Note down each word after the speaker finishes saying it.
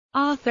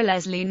Arthur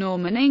Leslie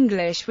Norman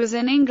English was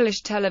an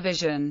English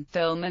television,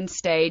 film and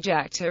stage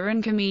actor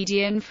and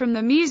comedian from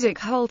the music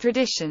hall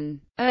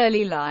tradition.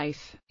 Early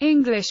life.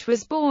 English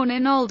was born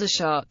in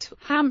Aldershot,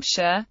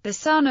 Hampshire, the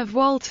son of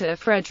Walter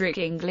Frederick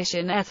English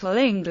and Ethel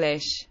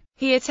English.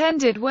 He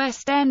attended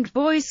West End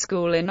Boys'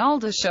 School in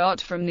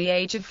Aldershot from the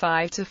age of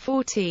 5 to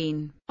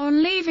 14.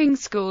 On leaving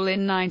school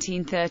in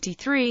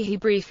 1933 he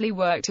briefly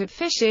worked at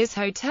Fisher's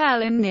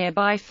Hotel in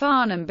nearby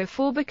Farnham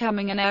before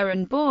becoming an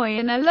errand boy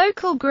in a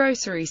local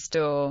grocery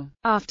store.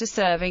 After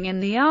serving in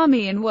the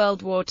army in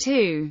World War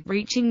II,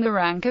 reaching the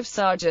rank of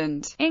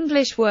sergeant,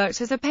 English worked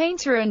as a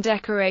painter and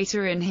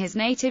decorator in his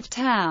native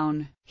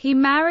town. He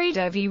married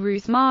Evie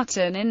Ruth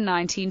Martin in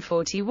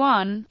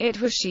 1941. It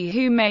was she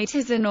who made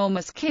his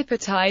enormous kipper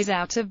ties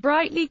out of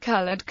brightly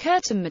colored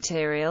curtain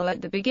material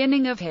at the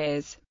beginning of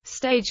his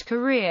stage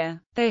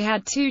career. They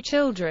had 2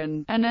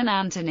 children, Anne and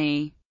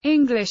Anthony.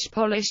 English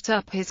polished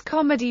up his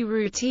comedy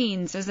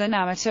routines as an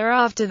amateur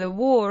after the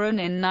war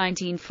and in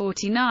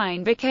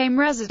 1949 became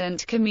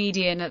resident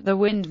comedian at the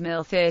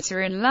Windmill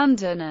Theatre in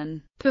London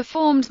and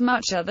performed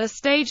much other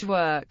stage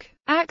work.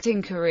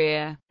 Acting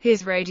career.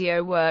 His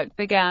radio work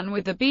began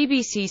with the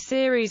BBC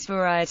series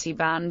Variety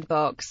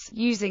Bandbox,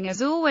 using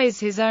as always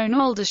his own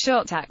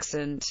Aldershot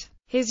accent.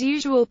 His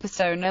usual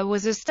persona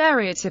was a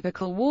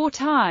stereotypical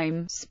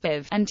wartime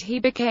spiv, and he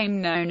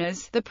became known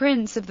as the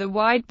Prince of the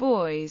Wide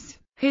Boys.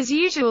 His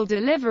usual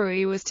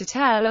delivery was to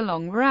tell a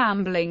long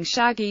rambling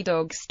shaggy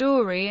dog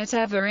story at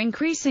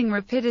ever-increasing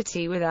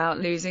rapidity without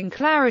losing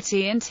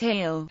clarity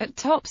until, at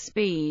top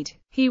speed,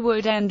 he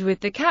would end with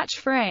the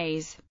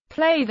catchphrase,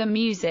 "Play the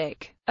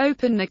music.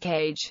 Open the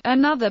cage."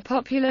 Another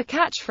popular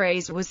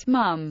catchphrase was,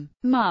 "Mum,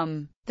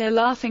 Mum, they're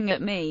laughing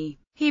at me."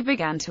 He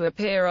began to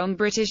appear on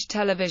British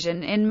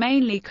television in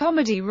mainly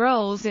comedy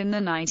roles in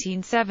the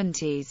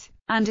 1970s,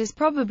 and is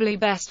probably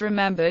best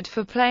remembered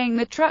for playing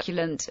the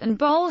truculent and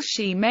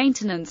bolshy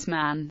maintenance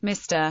man,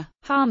 Mr.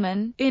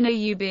 Harmon, in Are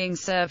You Being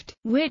Served?,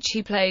 which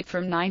he played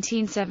from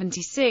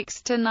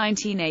 1976 to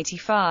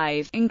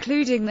 1985,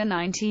 including the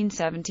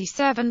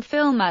 1977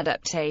 film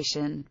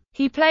adaptation.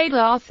 He played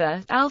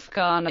Arthur, Alf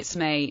Garnett's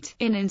mate,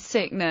 in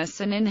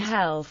Sickness and in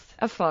Health,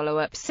 a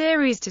follow-up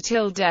series to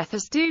Till Death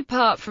Us Do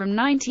Part from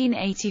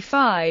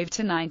 1985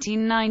 to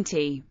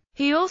 1990.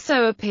 He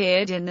also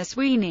appeared in The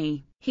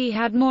Sweeney. He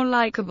had more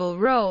likable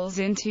roles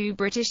in 2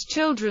 British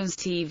children's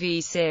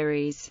TV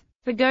series,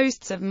 The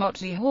Ghosts of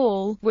Motley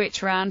Hall,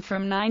 which ran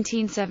from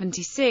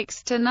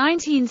 1976 to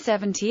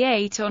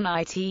 1978 on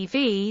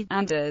ITV,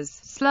 and as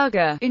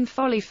Slugger in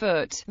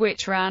Follyfoot,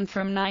 which ran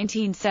from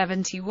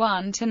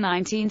 1971 to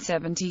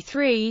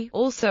 1973,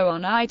 also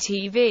on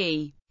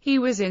ITV. He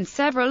was in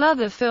several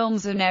other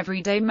films and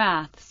Everyday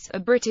Maths, a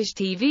British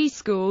TV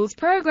schools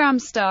programme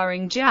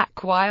starring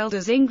Jack Wilde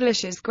as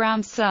English's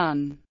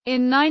grandson.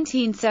 In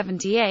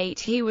 1978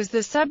 he was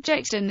the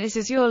subject in This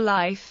Is Your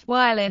Life,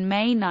 while in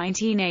May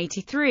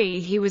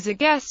 1983 he was a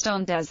guest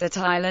on Desert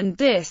Island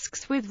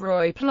Discs with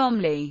Roy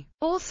Plomley.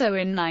 Also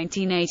in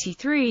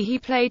 1983 he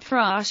played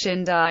Thrush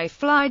in Die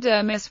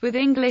Flydermis with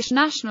English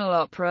National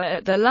Opera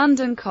at the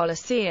London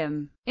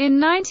Coliseum. In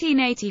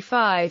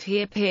 1985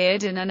 he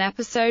appeared in an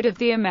episode of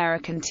the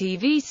American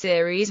TV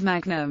series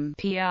Magnum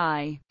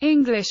P.I.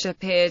 English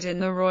appeared in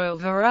the Royal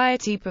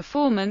Variety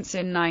Performance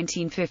in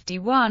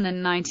 1951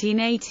 and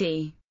 1980.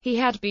 He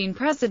had been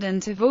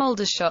president of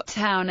Aldershot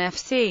Town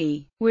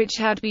FC, which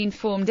had been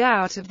formed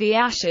out of the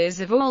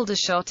ashes of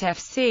Aldershot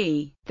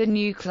FC. The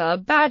new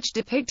club badge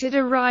depicted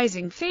a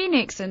rising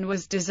phoenix and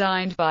was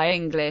designed by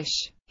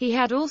English. He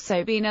had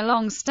also been a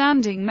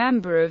long-standing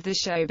member of the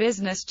show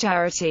business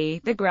charity,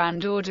 the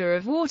Grand Order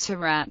of Water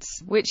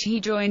Rats, which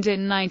he joined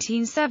in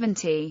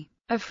 1970.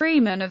 A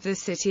Freeman of the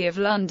City of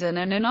London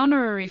and an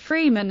honorary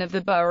Freeman of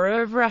the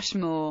Borough of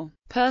Rushmore.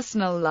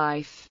 Personal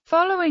life.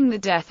 Following the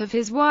death of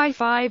his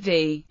wife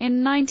Ivy,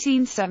 in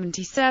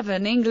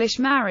 1977 English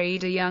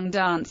married a young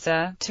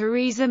dancer,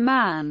 Theresa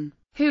Mann,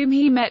 whom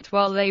he met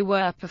while they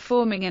were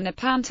performing in a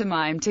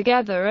pantomime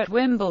together at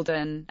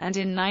Wimbledon, and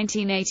in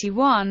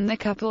 1981 the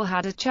couple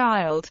had a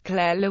child,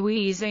 Claire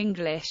Louise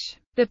English.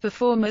 The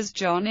performers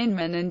John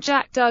Inman and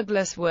Jack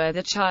Douglas were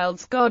the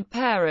child's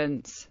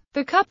godparents.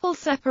 The couple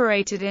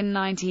separated in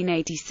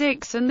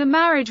 1986 and the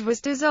marriage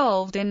was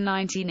dissolved in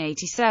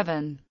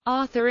 1987.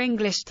 Arthur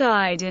English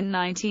died in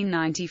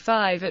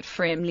 1995 at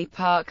Frimley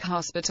Park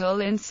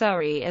Hospital in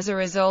Surrey as a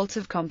result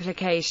of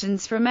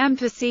complications from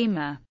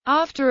emphysema.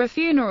 After a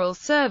funeral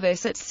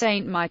service at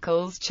St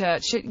Michael's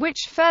Church at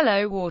which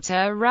fellow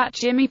water rat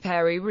Jimmy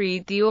Perry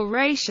read the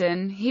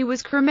oration, he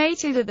was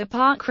cremated at the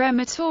Park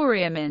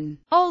Crematorium in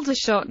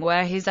Aldershot,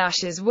 where his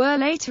ashes were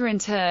later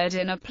interred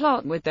in a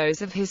plot with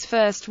those of his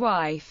first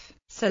wife.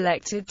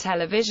 Selected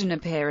television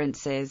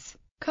appearances.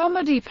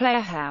 Comedy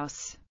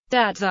Playhouse,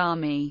 Dad's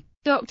Army,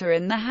 Doctor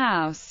in the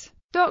House,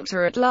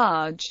 Doctor at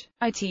Large,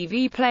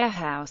 ITV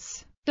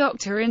Playhouse,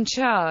 Doctor in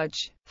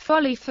Charge,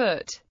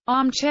 Follyfoot,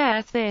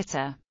 Armchair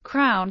Theatre,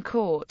 Crown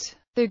Court,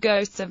 The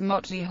Ghosts of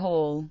Motley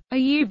Hall, Are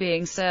You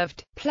Being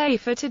Served?, Play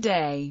for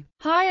Today,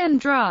 High and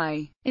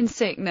Dry, In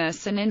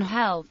Sickness and in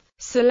Health.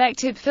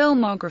 Selected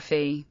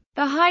filmography: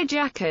 The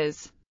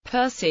Hijackers,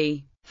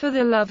 Percy, For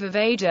the Love of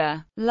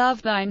Ada,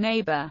 Love Thy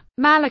Neighbor,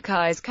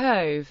 Malachi's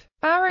Cove,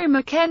 Barry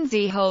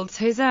Mackenzie Holds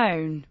His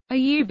Own, Are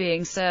You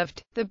Being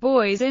Served?, The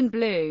Boys in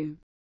Blue.